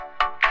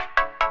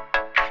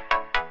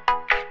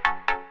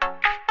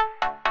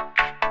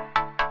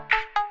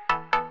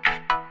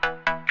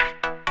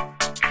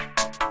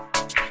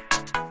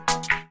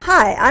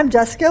Hi, I'm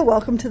Jessica.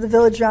 Welcome to the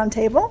Village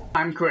Roundtable.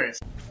 I'm Chris.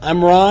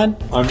 I'm Ron.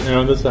 I'm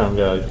Aaron, the sound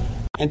guy.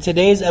 And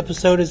today's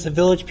episode is the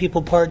Village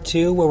People Part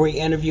 2, where we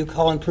interview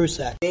Collin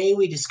Prusak. Today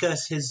we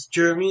discuss his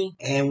journey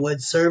and what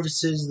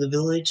services the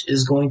village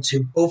is going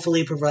to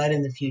hopefully provide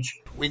in the future.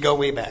 We go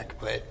way back,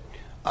 but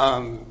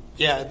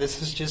this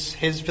is just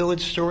his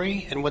village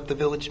story and what the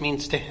village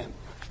means to him.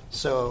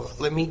 So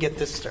let me get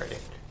this started.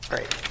 All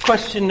right,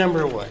 question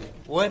number one.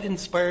 What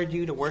inspired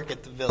you to work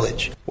at the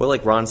village? Well,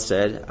 like Ron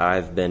said,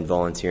 I've been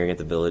volunteering at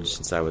the village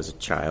since I was a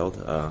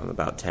child,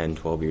 about 10,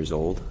 12 years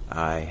old.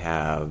 I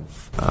have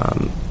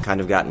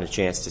kind of gotten a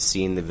chance to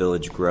see the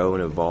village grow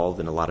and evolve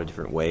in a lot of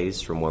different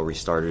ways, from where we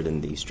started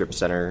in the strip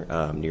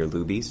center near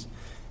Luby's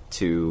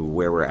to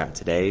where we're at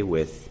today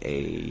with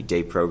a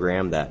day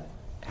program that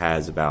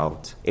has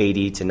about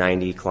 80 to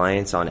 90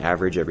 clients on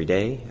average every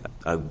day,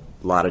 a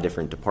lot of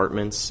different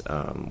departments.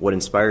 What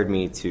inspired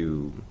me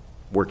to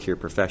work here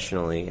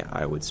professionally,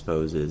 I would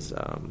suppose, is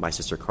my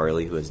sister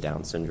Carly, who has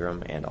Down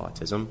syndrome and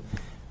autism.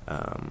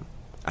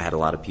 I had a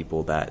lot of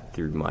people that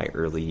through my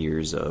early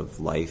years of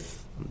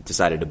life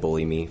decided to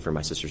bully me for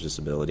my sister's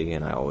disability,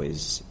 and I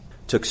always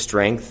took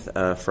strength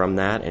from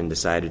that and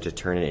decided to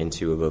turn it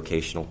into a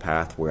vocational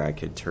path where I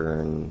could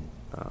turn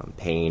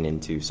pain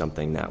into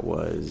something that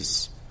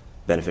was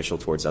beneficial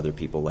towards other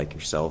people like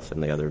yourself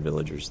and the other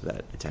villagers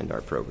that attend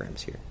our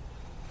programs here.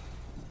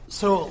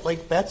 So,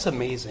 that's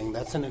amazing.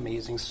 That's an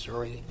amazing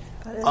story.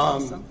 That is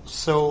awesome.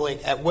 So,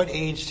 at what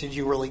age did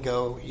you really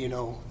go,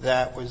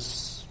 that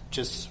was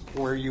just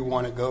where you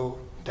want to go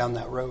down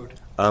that road?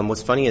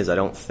 What's funny is I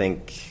don't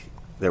think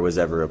there was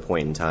ever a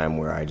point in time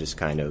where I just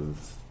kind of,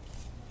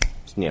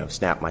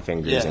 snapped my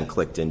fingers and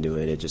clicked into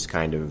it. It just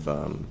kind of,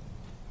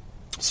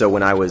 so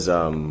when I was,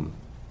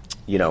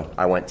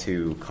 I went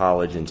to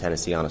college in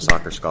Tennessee on a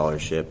soccer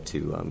scholarship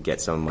to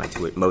get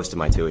most of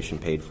my tuition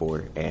paid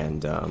for,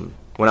 and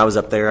when I was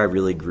up there, I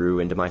really grew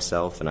into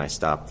myself, and I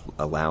stopped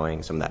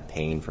allowing some of that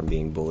pain from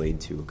being bullied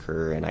to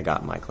occur, and I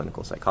got my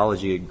clinical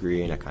psychology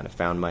degree, and I kind of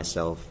found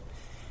myself.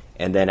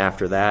 And then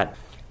after that,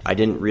 I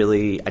didn't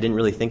really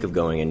think of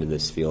going into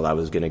this field. I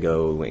was going to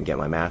go and get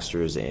my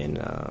master's and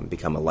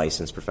become a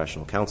licensed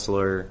professional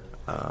counselor.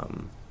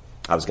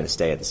 I was going to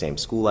stay at the same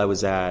school I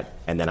was at,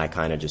 and then I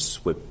kind of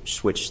just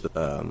switched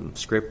the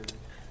script,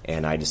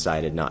 and I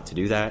decided not to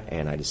do that,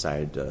 and I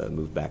decided to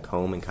move back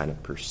home and kind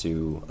of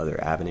pursue other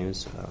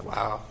avenues.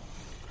 Wow.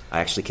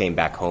 I actually came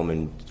back home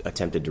and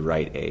attempted to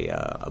write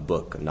a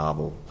book, a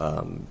novel,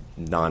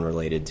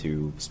 non-related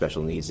to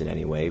special needs in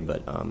any way,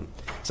 but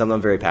something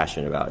I'm very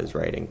passionate about is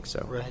writing.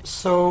 So. Right.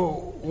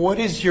 So what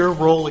is your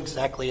role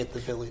exactly at the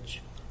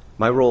village?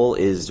 My role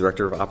is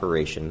Director of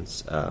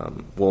Operations.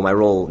 My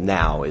role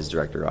now is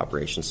Director of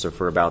Operations. So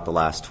for about the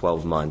last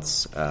 12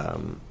 months,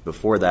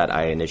 before that,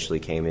 I initially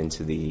came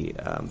into the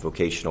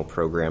Vocational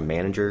Program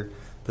Manager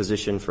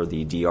position for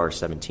the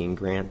DR-17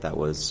 grant. That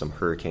was some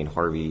Hurricane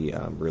Harvey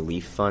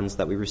relief funds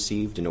that we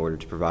received in order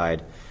to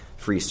provide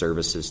free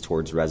services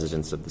towards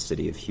residents of the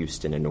city of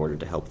Houston in order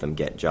to help them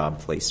get job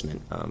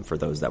placement for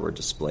those that were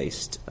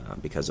displaced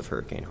because of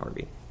Hurricane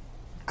Harvey.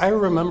 I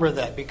remember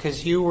that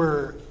because you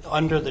were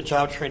under the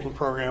job training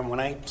program when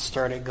I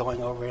started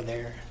going over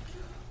there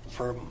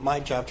for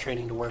my job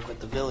training to work with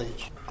the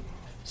village.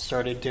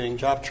 Started doing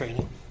job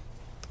training.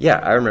 Yeah,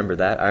 I remember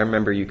that. I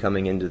remember you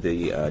coming into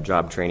the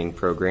job training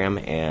program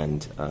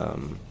and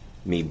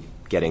me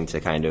getting to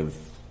kind of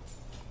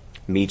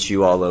meet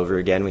you all over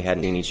again. We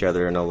hadn't seen each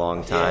other in a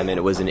long time, and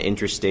it was an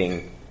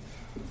interesting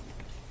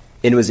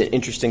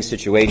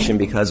situation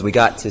because we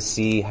got to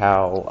see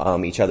how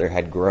each other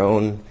had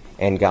grown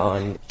and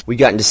gone. We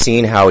got into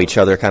seeing how each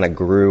other kind of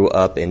grew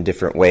up in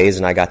different ways,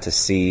 and I got to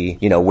see,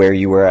 where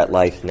you were at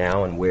life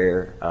now and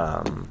where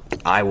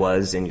I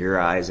was in your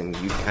eyes, and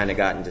you kind of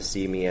gotten to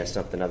see me as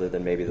something other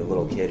than maybe the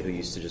little kid who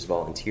used to just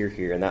volunteer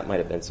here, and that might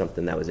have been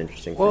something that was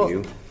interesting for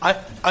you.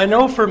 I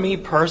know for me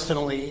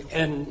personally,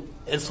 and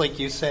it's like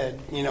you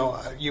said,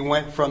 you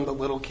went from the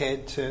little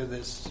kid to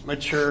this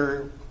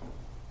mature,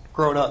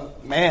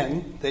 grown-up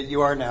man that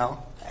you are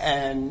now,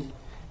 and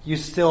you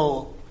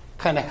still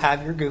kind of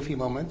have your goofy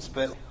moments,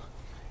 but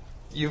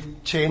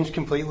you've changed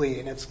completely,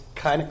 and it's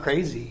kind of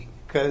crazy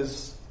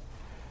because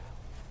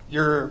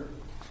you're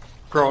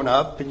grown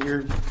up and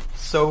you're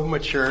so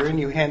mature and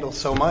you handle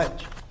so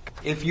much.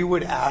 If you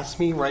would ask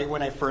me right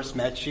when I first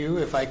met you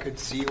if I could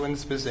see you in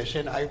this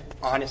position, I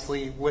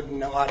honestly wouldn't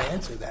know how to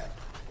answer that.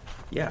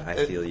 Yeah,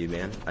 I feel you,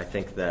 man. I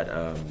think that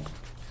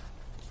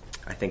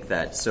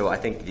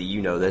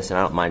you know this, and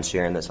I don't mind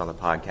sharing this on the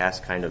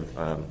podcast, kind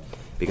of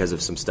because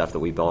of some stuff that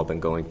we've all been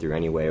going through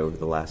anyway over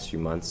the last few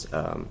months.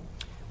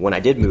 When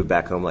I did move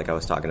back home, like I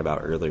was talking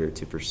about earlier,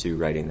 to pursue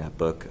writing that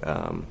book,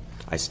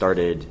 I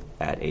started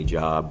at a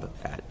job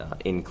at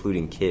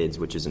Including Kids,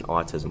 which is an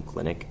autism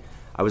clinic.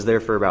 I was there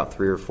for about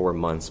 3 or 4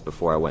 months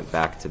before I went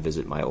back to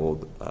visit my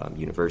old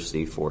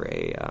university for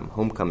a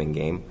homecoming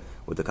game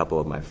with a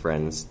couple of my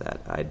friends that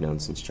I'd known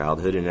since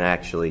childhood, and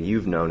actually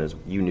you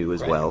knew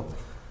as well.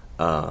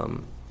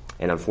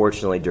 And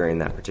unfortunately, during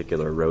that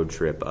particular road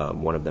trip,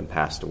 one of them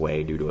passed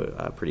away due to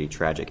a pretty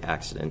tragic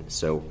accident.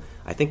 So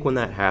I think when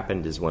that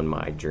happened is when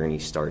my journey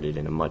started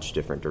in a much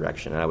different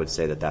direction. And I would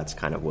say that that's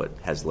kind of what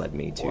has led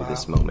me to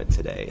this moment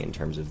today in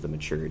terms of the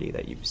maturity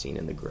that you've seen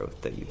and the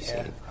growth that you've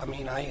seen. I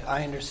mean,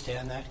 I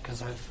understand that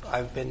because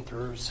I've been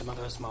through some of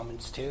those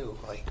moments too.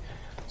 Like,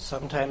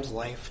 sometimes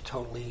life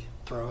totally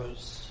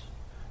throws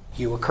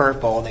you a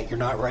curveball that you're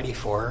not ready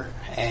for,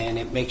 and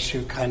it makes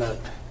you kind of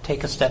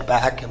take a step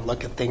back and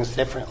look at things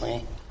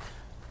differently.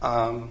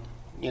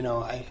 You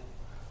know,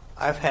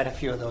 I've had a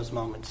few of those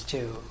moments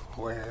too,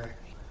 where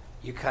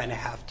you kind of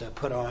have to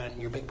put on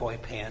your big boy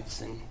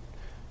pants and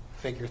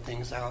figure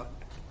things out.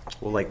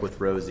 Well, like with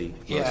Rosie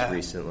most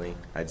recently,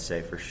 I'd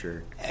say for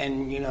sure.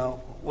 And, you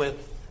know,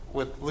 with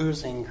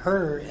losing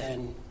her,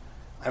 and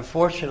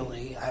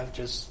unfortunately,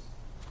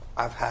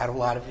 I've had a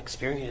lot of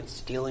experience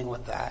dealing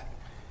with that,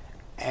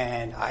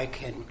 and I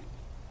can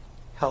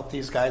help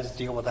these guys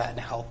deal with that in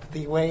a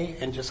healthy way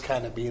and just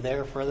kind of be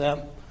there for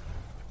them.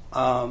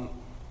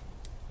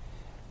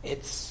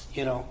 It's,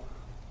 you know,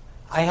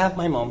 I have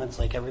my moments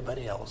like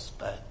everybody else,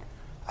 but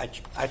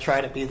I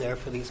try to be there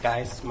for these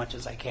guys as much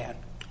as I can.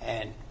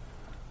 And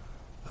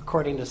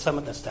according to some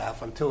of the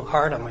staff, I'm too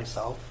hard on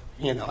myself.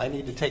 You know, I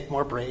need to take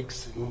more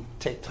breaks and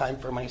take time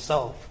for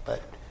myself,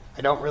 but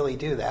I don't really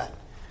do that.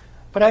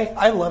 But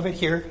I love it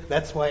here.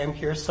 That's why I'm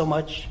here so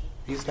much.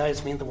 These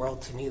guys mean the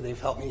world to me. They've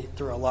helped me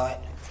through a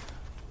lot.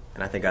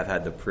 And I think I've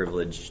had the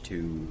privilege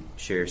to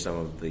share some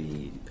of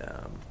the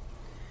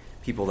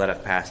people that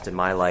have passed in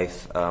my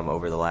life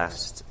over the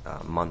last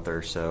month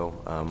or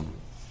so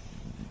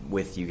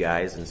with you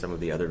guys and some of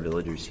the other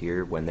villagers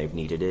here when they've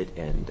needed it.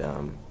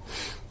 And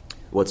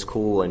what's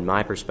cool in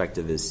my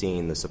perspective is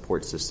seeing the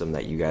support system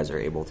that you guys are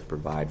able to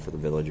provide for the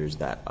villagers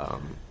that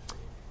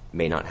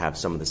may not have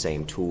some of the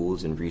same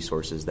tools and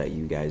resources that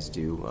you guys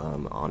do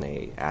on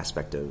a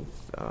aspect of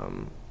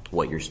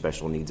what your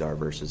special needs are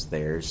versus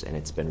theirs. And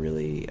it's been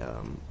really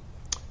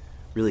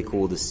really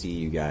cool to see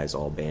you guys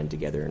all band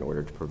together in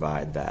order to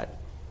provide that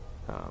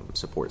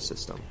support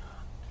system.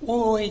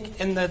 Well, like,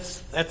 and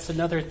that's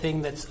another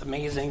thing that's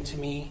amazing to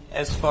me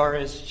as far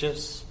as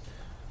just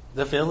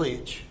the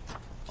village.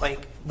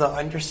 Like, the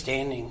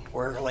understanding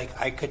where, like,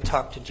 I could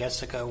talk to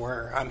Jessica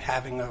where I'm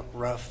having a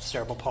rough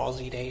cerebral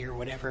palsy day or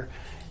whatever,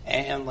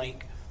 and,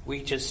 like, we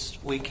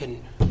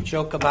can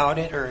joke about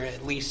it, or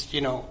at least,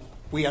 you know,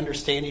 we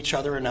understand each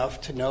other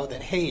enough to know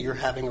that, hey, you're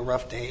having a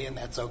rough day and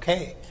that's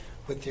okay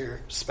with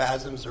your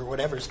spasms or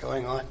whatever's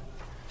going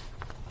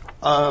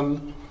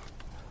on.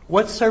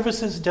 What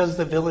services does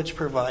the village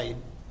provide?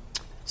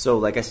 So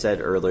like I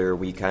said earlier,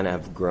 we kind of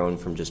have grown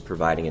from just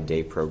providing a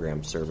day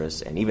program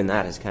service, and even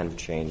that has kind of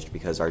changed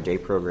because our day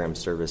program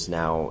service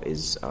now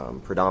is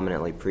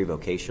predominantly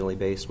pre-vocationally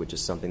based, which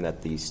is something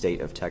that the state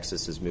of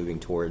Texas is moving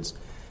towards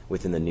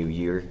within the new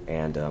year,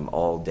 and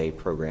all day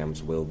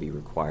programs will be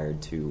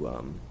required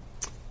to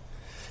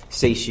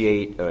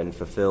satiate and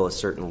fulfill a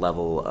certain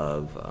level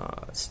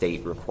of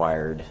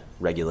state-required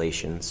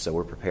regulations. So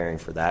we're preparing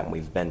for that, and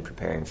we've been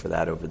preparing for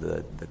that over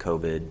the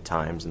COVID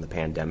times and the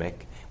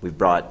pandemic. We've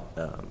brought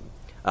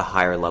a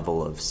higher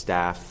level of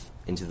staff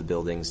into the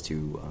buildings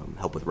to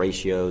help with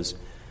ratios.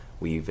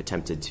 We've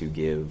attempted to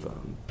give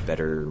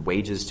better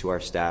wages to our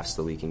staff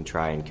so we can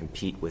try and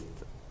compete with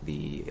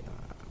the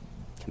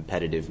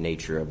competitive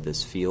nature of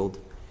this field.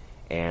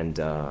 And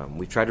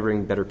we've tried to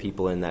bring better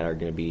people in that are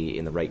going to be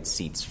in the right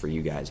seats for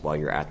you guys while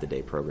you're at the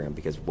day program,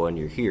 because when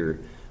you're here,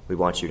 we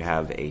want you to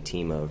have a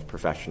team of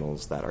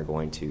professionals that are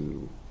going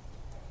to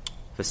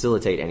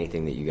facilitate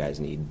anything that you guys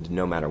need,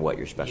 no matter what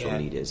your special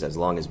need is, as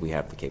long as we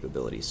have the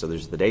capabilities. So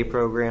there's the day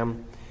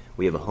program.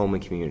 We have a home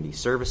and community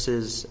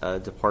services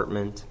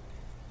department,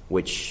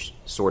 which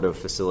sort of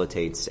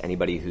facilitates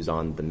anybody who's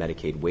on the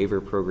Medicaid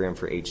waiver program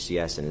for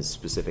HCS and is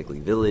specifically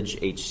Village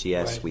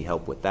HCS. Right. We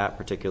help with that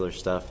particular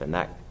stuff, and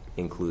that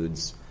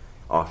includes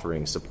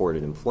offering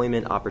supported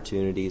employment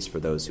opportunities for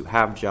those who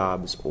have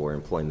jobs or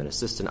employment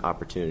assistant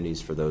opportunities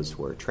for those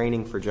who are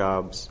training for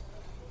jobs.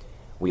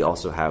 We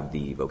also have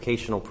the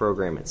vocational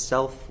program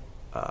itself.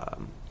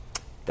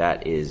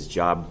 That is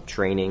job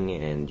training,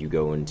 and you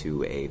go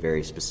into a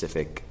very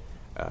specific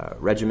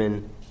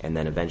regimen, and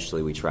then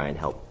eventually we try and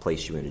help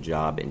place you in a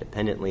job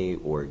independently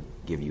or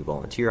give you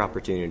volunteer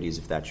opportunities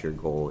if that's your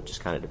goal. It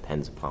just kind of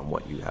depends upon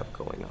what you have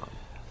going on.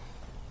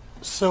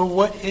 So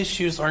what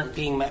issues aren't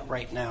being met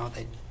right now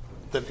that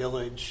the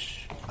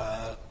village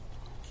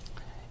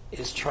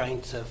is trying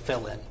to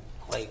fill in?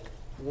 Like,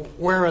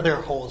 where are there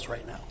holes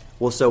right now?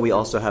 Well, so we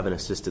also have an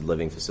assisted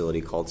living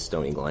facility called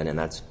Stony Glen, and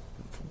that's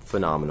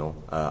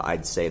phenomenal.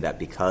 I'd say that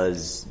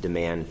because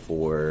demand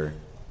for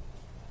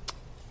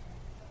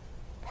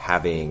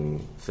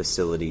having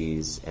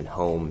facilities and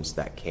homes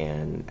that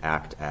can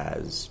act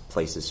as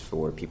places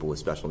for people with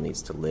special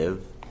needs to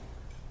live.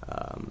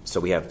 So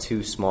we have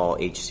 2 small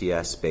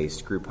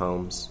HCS-based group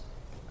homes.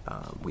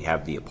 We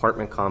have the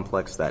apartment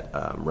complex that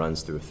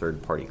runs through a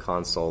third-party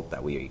consult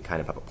that we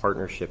kind of have a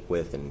partnership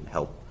with and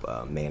help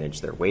manage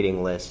their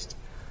waiting list.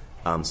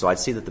 So I'd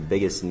say that the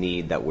biggest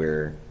need that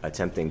we're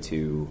attempting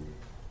to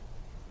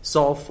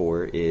solve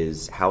for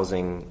is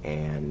housing,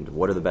 and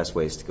what are the best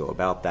ways to go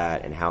about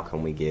that, and how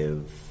can we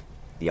give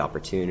the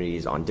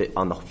opportunities on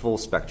the full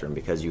spectrum,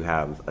 because you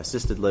have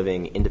assisted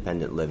living,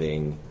 independent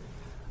living,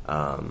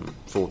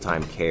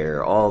 full-time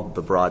care, all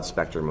the broad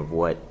spectrum of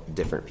what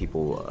different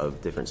people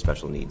of different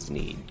special needs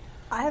need.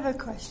 I have a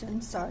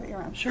question. Sorry,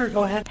 Ron. Sure,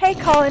 go ahead. Hey,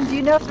 Collin, do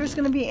you know if there's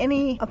going to be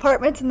any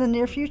apartments in the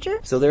near future?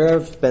 So there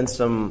have been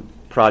some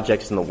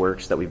projects in the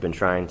works that we've been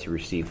trying to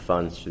receive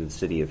funds through the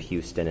city of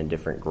Houston and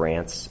different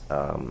grants.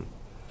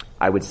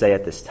 I would say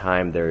at this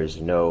time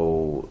there's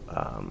no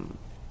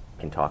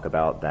can talk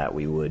about that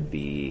we would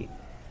be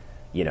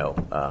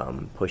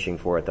pushing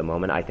for at the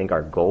moment. I think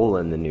our goal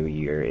in the new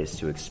year is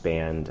to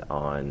expand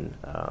on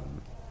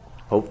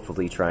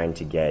hopefully trying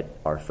to get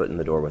our foot in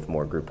the door with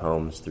more group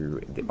homes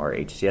through our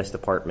HCS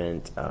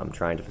department,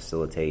 trying to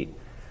facilitate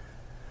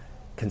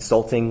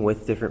consulting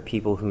with different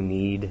people who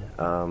need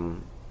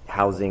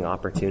housing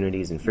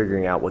opportunities, and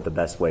figuring out what the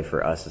best way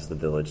for us as the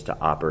village to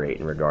operate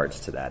in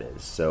regards to that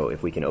is. So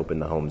if we can open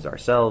the homes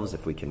ourselves,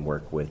 if we can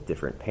work with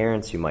different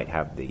parents who might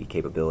have the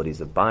capabilities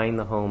of buying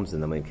the homes,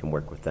 and then we can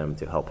work with them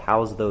to help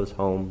house those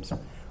homes.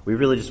 We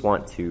really just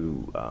want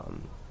to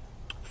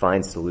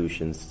find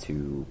solutions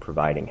to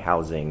providing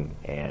housing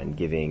and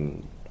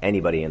giving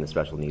anybody in the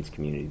special needs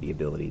community the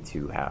ability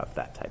to have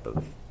that type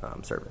of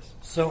service.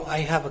 So I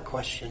have a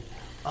question.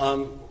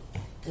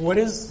 What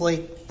is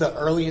like the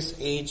earliest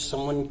age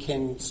someone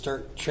can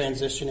start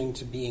transitioning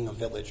to being a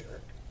villager?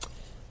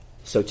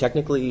 So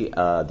technically,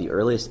 the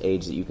earliest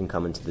age that you can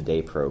come into the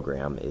day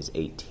program is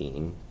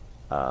 18.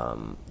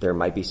 There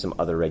might be some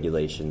other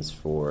regulations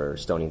for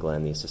Stony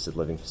Glen, the assisted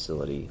living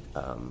facility,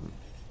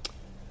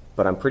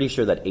 but I'm pretty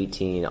sure that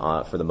 18,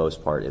 for the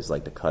most part, is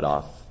like the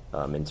cutoff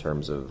in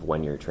terms of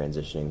when you're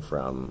transitioning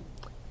from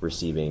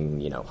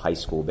receiving, high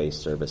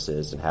school-based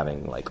services and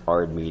having like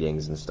ARD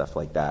meetings and stuff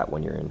like that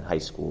when you're in high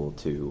school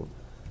to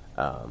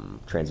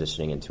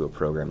transitioning into a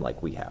program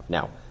like we have.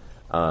 Now,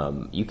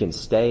 you can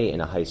stay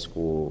in a high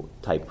school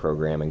type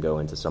program and go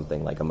into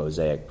something like a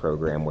Mosaic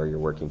program where you're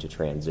working to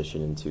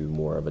transition into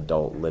more of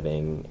adult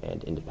living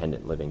and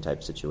independent living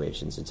type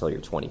situations until you're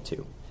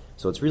 22.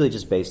 So it's really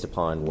just based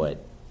upon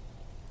what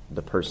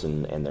the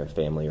person and their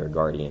family or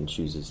guardian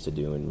chooses to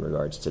do in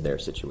regards to their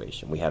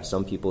situation. We have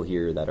some people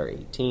here that are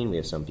 18, we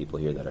have some people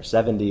here that are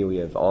 70, we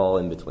have all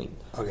in between.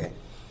 Okay.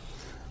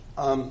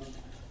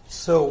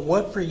 So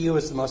what for you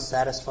is the most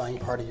satisfying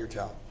part of your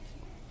job?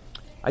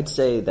 I'd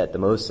say that the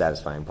most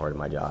satisfying part of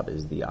my job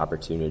is the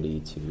opportunity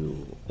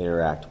to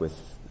interact with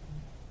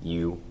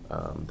you,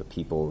 the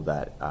people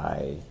that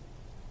I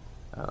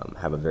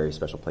have a very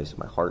special place in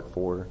my heart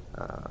for,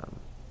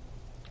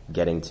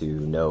 getting to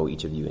know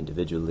each of you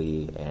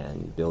individually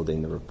and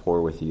building the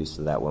rapport with you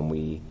so that when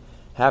we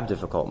have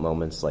difficult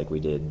moments like we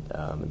did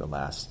in the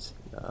last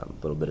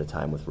little bit of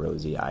time with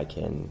Rosie, I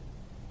can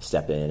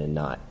step in and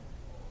not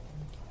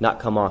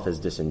come off as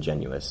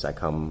disingenuous. I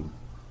come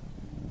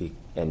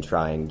and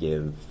try and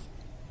give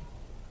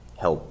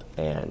help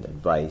and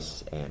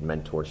advice and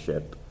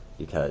mentorship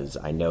because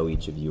I know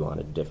each of you on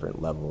a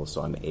different level,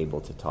 so I'm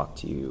able to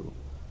talk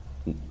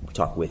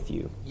with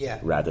you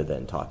rather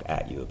than talk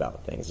at you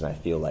about things. And I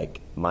feel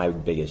like my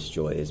biggest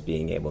joy is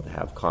being able to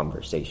have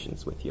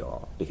conversations with you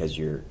all because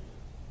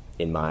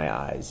in my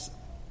eyes,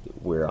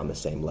 we're on the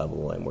same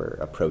level and we're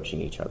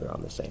approaching each other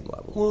on the same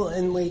level. Well,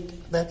 and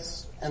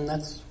that's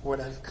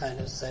what I've kind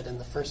of said in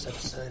the first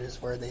episode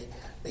is where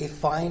they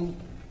find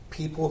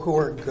people who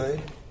are good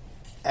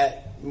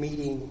at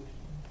meeting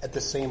at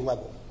the same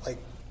level. Like,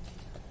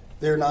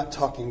 they're not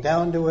talking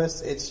down to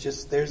us. It's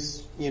just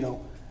there's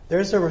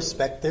a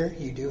respect there.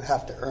 You do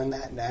have to earn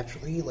that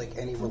naturally, like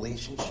any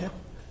relationship.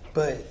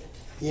 But,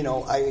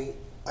 I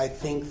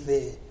think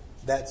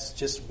that's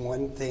just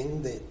one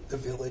thing that the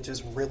village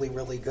is really,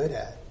 really good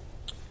at.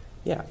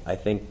 Yeah, I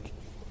think,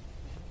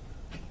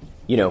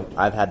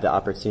 I've had the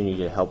opportunity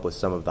to help with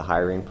some of the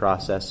hiring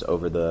process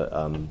over the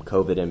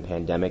COVID and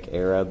pandemic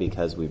era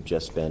because we've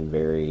just been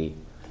we've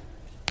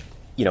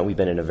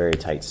been in a very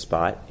tight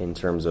spot in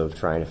terms of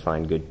trying to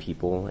find good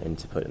people and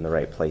to put in the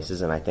right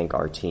places. And I think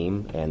our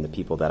team and the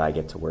people that I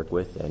get to work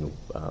with and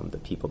the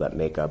people that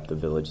make up the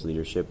village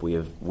leadership,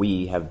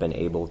 we have been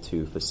able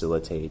to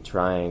facilitate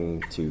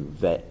trying to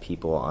vet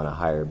people on a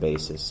higher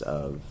basis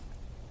of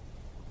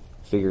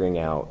figuring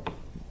out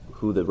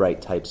who the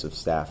right types of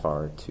staff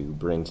are to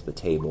bring to the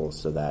table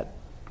so that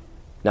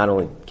not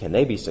only can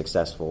they be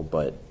successful,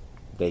 but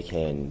they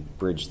can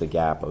bridge the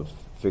gap of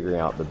figuring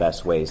out the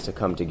best ways to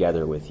come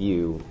together with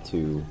you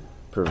to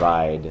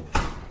provide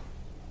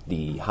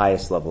the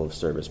highest level of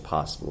service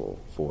possible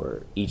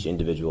for each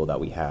individual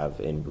that we have,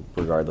 in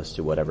regardless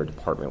to whatever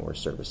department we're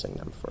servicing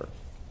them for.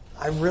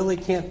 I really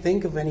can't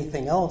think of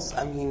anything else.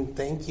 I mean,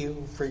 thank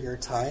you for your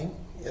time.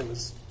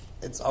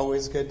 It's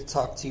always good to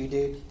talk to you,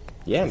 dude.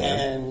 Yeah, man.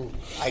 And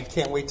I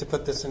can't wait to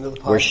put this into the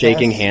podcast. We're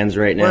shaking hands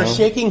right now. We're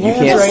shaking hands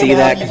right now. You can't see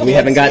that because we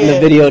haven't gotten the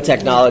video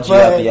technology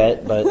up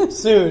yet, but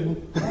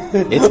soon.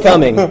 It's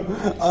coming.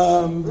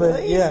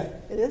 But yeah.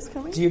 It is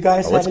coming? Do you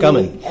guys it's have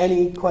coming.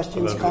 any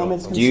questions,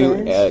 comments, Do you,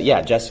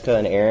 concerns? Jessica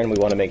and Aaron, we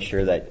want to make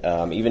sure that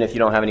even if you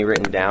don't have any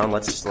written down,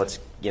 let's what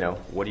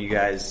do you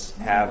guys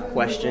have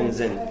questions,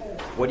 and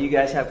what do you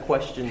guys have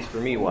questions for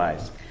me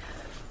wise?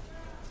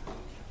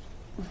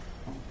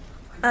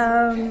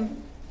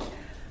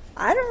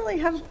 I don't really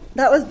have.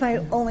 That was my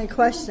only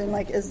question.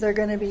 Like, is there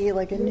going to be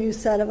like a new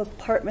set of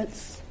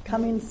apartments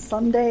coming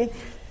someday?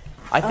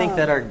 I think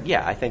that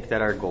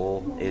our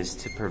goal is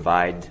to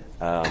provide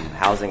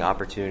housing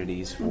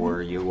opportunities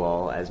for you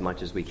all as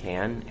much as we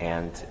can,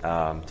 and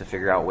to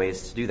figure out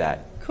ways to do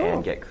that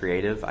and get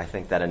creative. I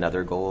think that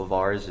another goal of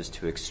ours is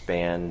to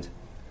expand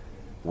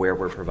where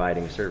we're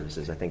providing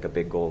services. I think a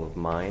big goal of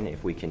mine,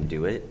 if we can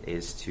do it,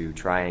 is to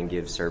try and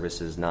give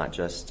services not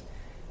just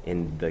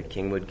in the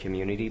Kingwood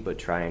community, but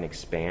try and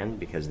expand,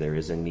 because there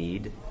is a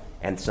need.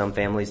 And some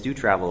families do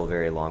travel a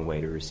very long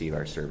way to receive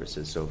our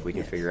services. So if we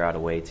can figure out a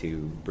way to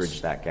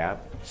bridge that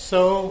gap.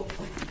 So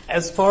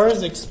as far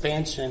as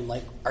expansion,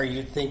 like, are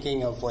you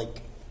thinking of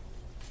like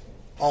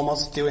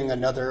almost doing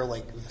another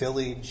like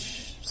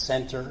village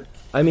center?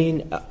 I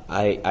mean,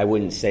 I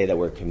wouldn't say that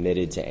we're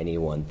committed to any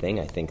one thing.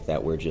 I think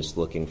that we're just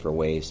looking for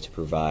ways to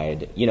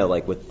provide,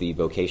 like with the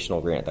vocational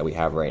grant that we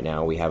have right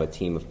now, we have a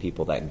team of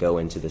people that go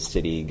into the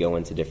city, go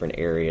into different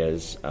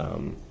areas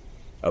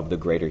of the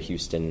greater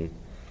Houston,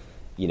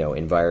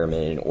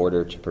 environment in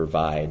order to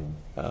provide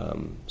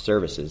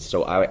services.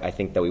 So I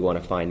think that we want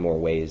to find more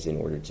ways in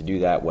order to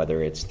do that,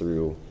 whether it's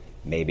through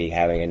maybe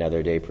having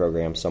another day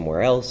program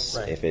somewhere else,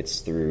 right, if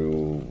it's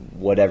through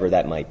whatever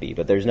that might be.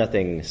 But there's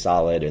nothing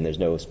solid and there's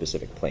no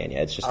specific plan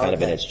yet. It's just kind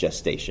of in its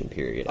gestation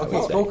period. Okay, I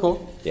would say.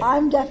 cool. Yeah.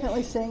 I'm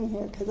definitely staying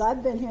here because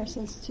I've been here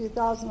since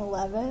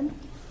 2011,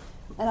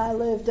 and I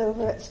lived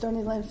over at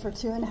Stony Lynn for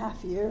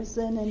 2.5 years.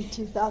 Then in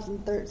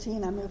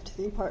 2013, I moved to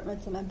the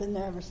apartments, and I've been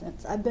there ever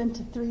since. I've been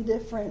to 3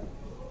 different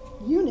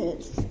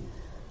units.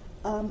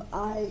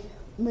 I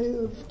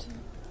moved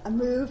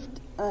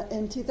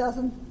in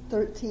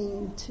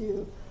 2013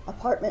 to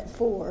apartment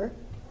 4,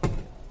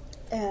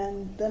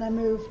 and then I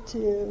moved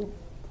to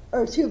a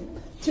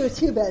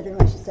 2-bedroom,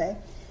 I should say,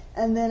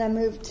 and then I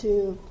moved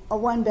to a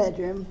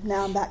 1-bedroom.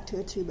 Now I'm back to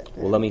a 2-bedroom.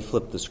 Well, let me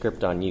flip the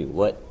script on you.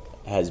 What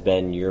has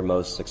been your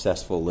most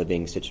successful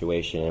living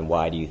situation, and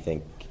why do you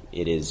think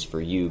it is for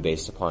you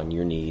based upon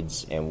your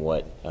needs and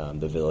what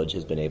the village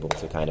has been able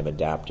to kind of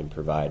adapt and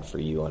provide for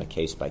you on a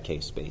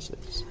case-by-case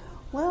basis?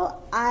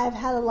 Well, I've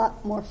had a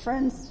lot more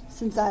friends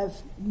since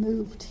I've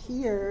moved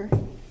here.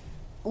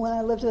 When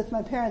I lived with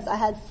my parents, I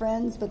had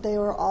friends, but they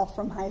were all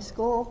from high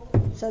school,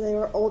 so they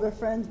were older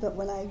friends. But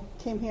when I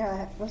came here,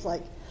 I was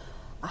like,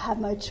 I have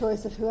my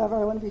choice of whoever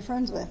I want to be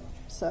friends with.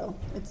 So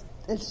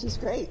it's just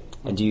great.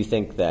 And do you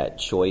think that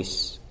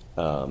choice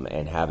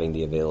and having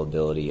the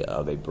availability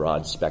of a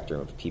broad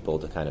spectrum of people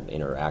to kind of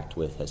interact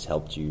with has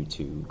helped you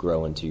to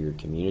grow into your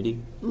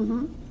community?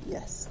 Mm-hmm.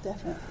 Yes,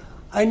 definitely.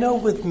 I know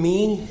with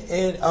me,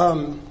 it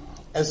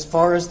as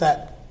far as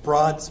that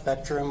broad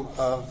spectrum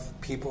of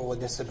people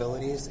with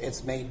disabilities,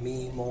 it's made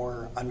me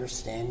more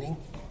understanding,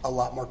 a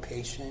lot more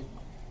patient,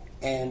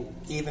 and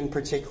even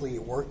particularly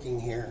working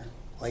here,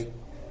 like,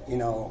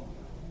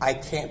 I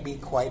can't be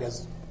quite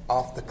as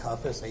off the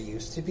cuff as I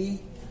used to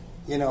be.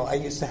 I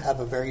used to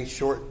have a very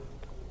short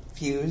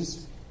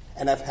fuse,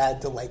 and I've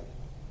had to like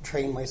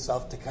train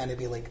myself to kind of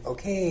be like,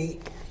 okay,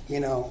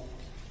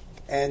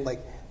 and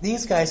like,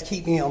 these guys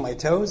keep me on my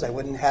toes. I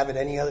wouldn't have it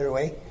any other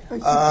way.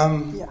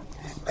 Yeah.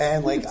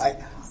 And like,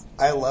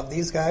 I love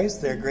these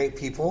guys. They're great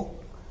people.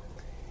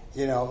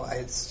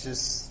 It's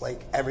just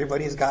like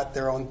everybody's got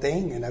their own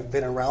thing, and I've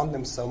been around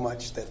them so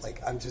much that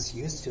like I'm just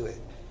used to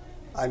it.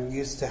 I'm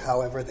used to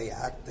however they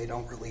act. They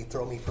don't really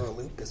throw me for a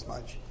loop as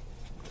much.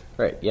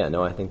 Right. Yeah.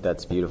 No, I think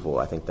that's beautiful.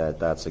 I think that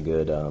that's a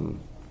good.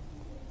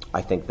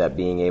 I think that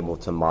being able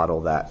to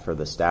model that for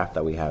the staff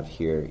that we have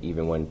here,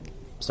 even when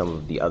some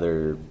of the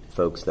other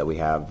folks that we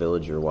have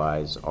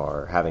villager-wise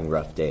are having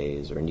rough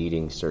days or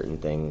needing certain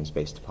things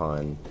based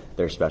upon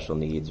their special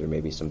needs or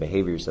maybe some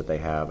behaviors that they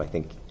have, I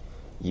think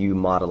you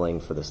modeling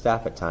for the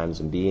staff at times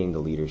and being the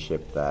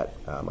leadership that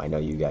I know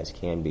you guys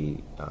can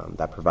be,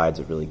 that provides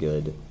a really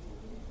good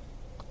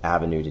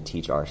avenue to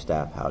teach our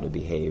staff how to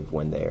behave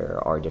when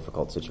there are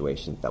difficult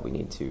situations that we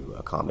need to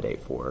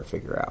accommodate for or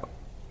figure out.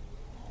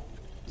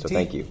 So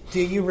thank you. Do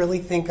you really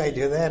think I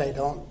do that? I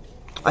don't.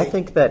 I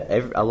think that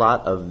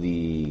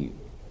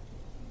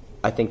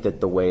I think that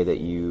the way that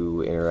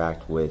you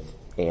interact with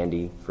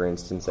Andy, for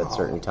instance, at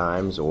certain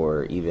times,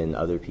 or even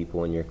other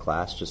people in your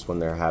class, just when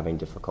they're having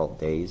difficult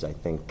days, I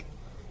think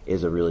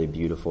is a really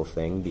beautiful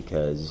thing,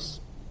 because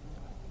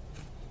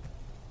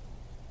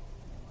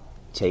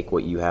take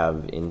what you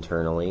have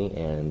internally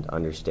and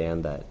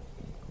understand that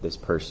this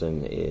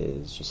person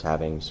is just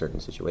having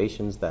certain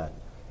situations that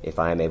if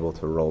I am able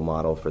to role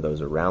model for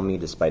those around me,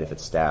 despite if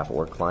it's staff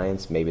or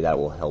clients, maybe that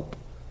will help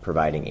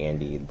providing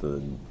Andy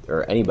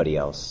or anybody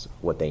else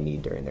what they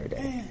need during their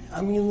day.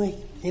 I mean, like,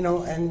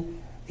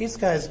 and these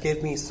guys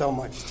give me so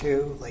much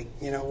too. Like,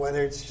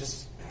 whether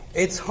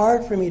it's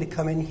hard for me to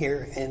come in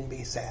here and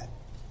be sad.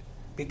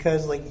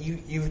 because like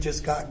you've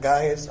just got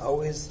guys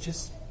always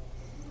just,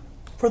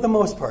 for the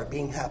most part,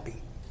 being happy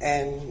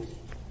and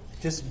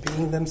just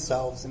being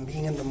themselves and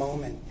being in the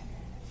moment.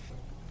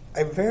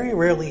 I very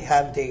rarely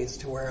have days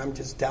to where I'm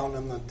just down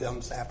in the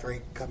dumps after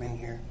I come in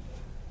here,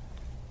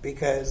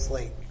 because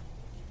like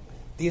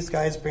these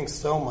guys bring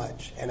so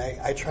much, and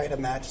I try to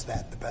match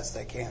that the best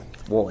I can.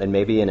 Well, and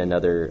maybe in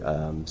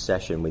another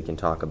session we can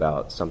talk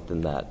about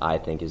something that I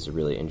think is a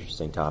really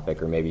interesting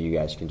topic, or maybe you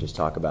guys can just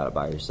talk about it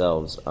by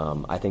yourselves.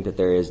 I think that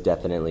there is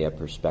definitely a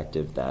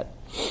perspective that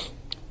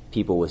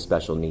people with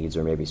special needs,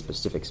 or maybe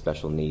specific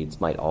special needs,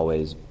 might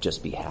always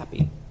just be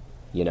happy.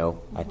 You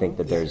know, I think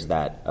that there's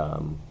that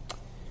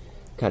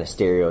kind of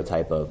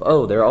stereotype of,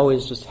 oh, they're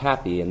always just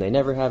happy and they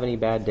never have any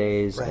bad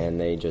days, right,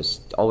 and they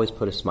just always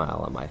put a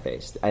smile on my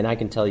face. And I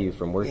can tell you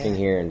from working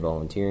here and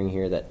volunteering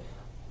here that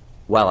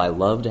while I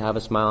love to have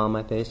a smile on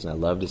my face and I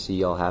love to see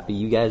y'all happy,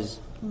 you guys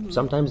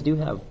sometimes do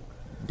have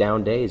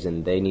down days,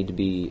 and they need to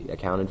be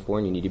accounted for,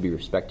 and you need to be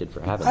respected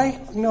for having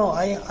them.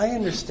 I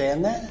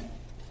understand that.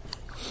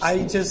 I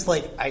just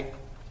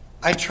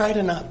I try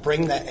to not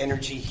bring that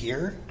energy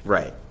here.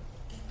 Right.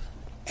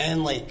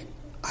 And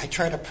I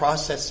try to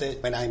process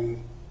it when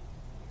I'm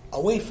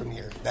away from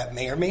here. That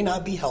may or may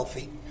not be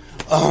healthy.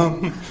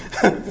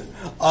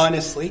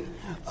 Honestly.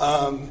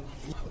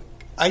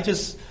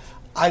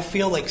 I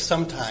feel like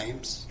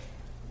sometimes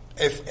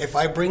if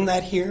I bring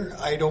that here,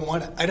 I don't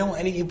want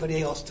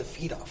anybody else to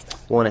feed off that.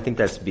 Well, and I think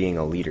that's being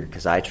a leader,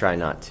 because I try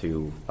not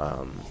to,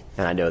 and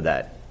I know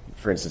that,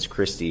 for instance,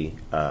 Christy,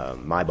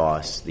 my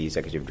boss, the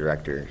executive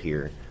director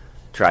here,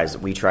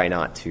 we try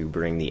not to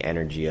bring the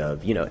energy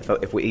of,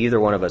 if we, either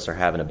one of us are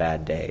having a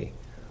bad day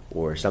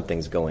or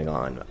something's going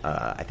on,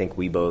 I think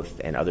we both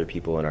and other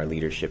people in our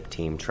leadership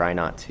team try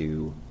not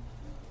to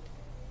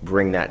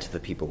bring that to the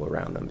people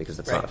around them, because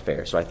it's not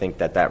fair. So I think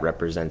that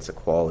represents a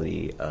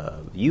quality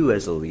of you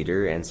as a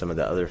leader and some of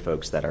the other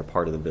folks that are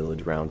part of the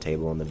Village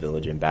Roundtable and the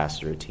Village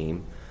Ambassador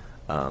team.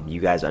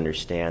 You guys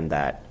understand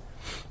that,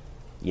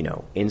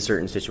 in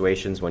certain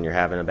situations when you're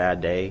having a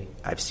bad day,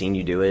 I've seen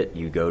you do it.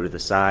 You go to the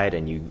side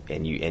and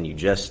you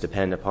just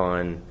depend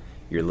upon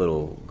your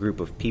little group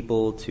of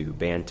people to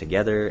band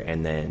together,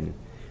 and then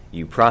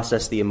you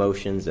process the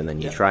emotions, and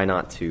then you try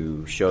not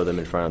to show them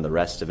in front of the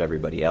rest of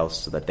everybody else,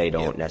 so that they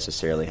don't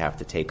necessarily have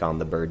to take on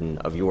the burden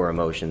of your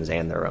emotions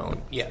and their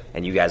own. Yeah.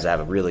 And you guys have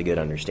a really good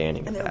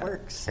understanding of that. And it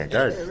works. It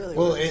does. It really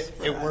well, works.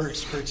 it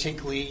works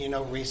particularly,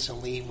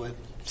 recently with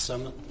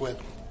some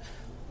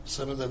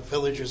of the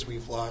villagers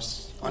we've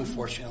lost,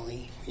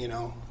 unfortunately,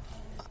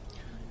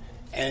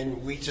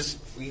 and we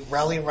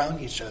rally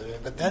around each other.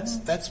 But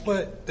that's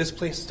what this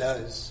place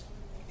does.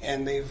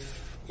 And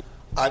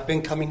I've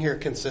been coming here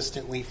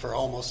consistently for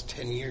almost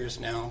 10 years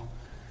now.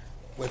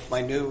 With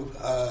my new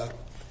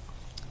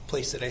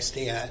place that I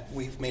stay at,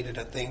 we've made it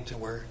a thing to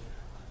where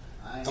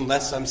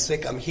unless I'm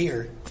sick, I'm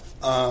here.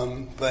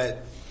 But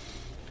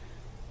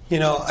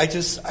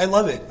I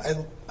love it.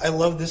 I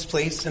love this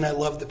place, and I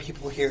love the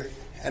people here,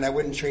 and I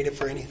wouldn't trade it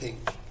for anything.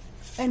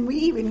 And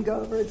me and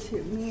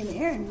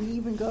Aaron, we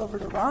even go over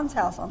to Ron's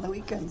house on the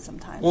weekends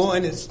sometimes. Well,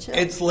 and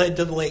it's led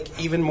to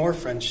even more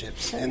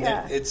friendships, and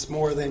it's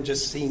more than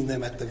just seeing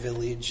them at the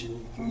village,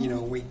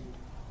 and we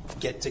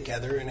get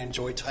together and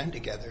enjoy time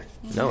together.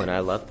 No, and I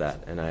love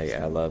that, and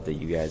I love that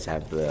you guys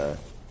have the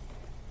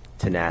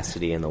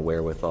tenacity and the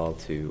wherewithal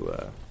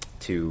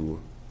to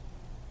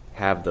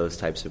have those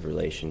types of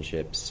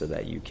relationships, so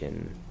that you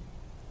can,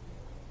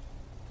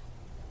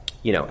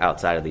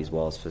 outside of these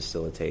walls,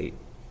 facilitate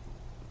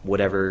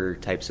whatever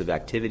types of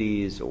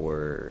activities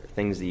or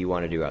things that you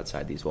want to do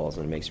outside these walls,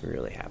 and it makes me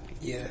really happy.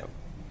 Yeah.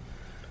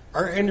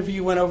 Our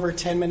interview went over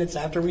 10 minutes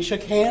after we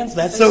shook hands.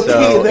 That's okay.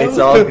 So it's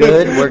all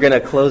good. We're going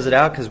to close it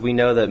out because we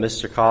know that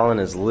Mr. Collin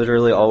is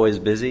literally always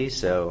busy.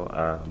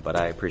 So, but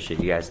I appreciate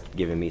you guys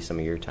giving me some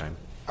of your time.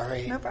 All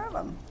right. No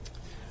problem.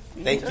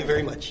 Thank you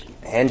very much.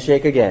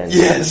 Handshake again.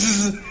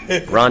 Yes.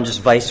 Ron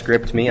just vice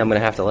gripped me. I'm going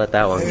to have to let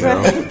that one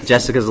go.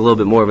 Jessica's a little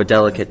bit more of a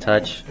delicate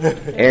touch.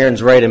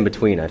 Aaron's right in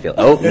between, I feel.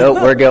 Oh, no,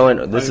 we're going.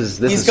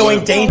 He's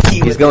going dainty.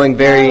 He's going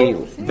very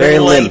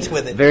limp.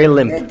 With it. Very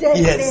limp.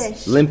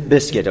 Yes. Limp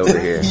biscuit over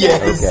here.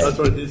 Yes. Okay. That's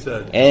what he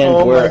said.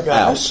 And we're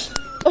out.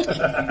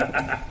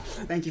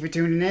 Thank you for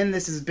tuning in.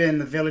 This has been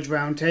the Village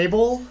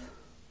Roundtable.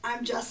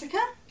 I'm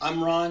Jessica.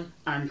 I'm Ron.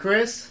 I'm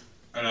Chris.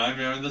 And I'm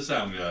Aaron, the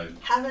sound guy.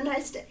 Have a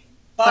nice day.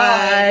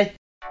 Bye.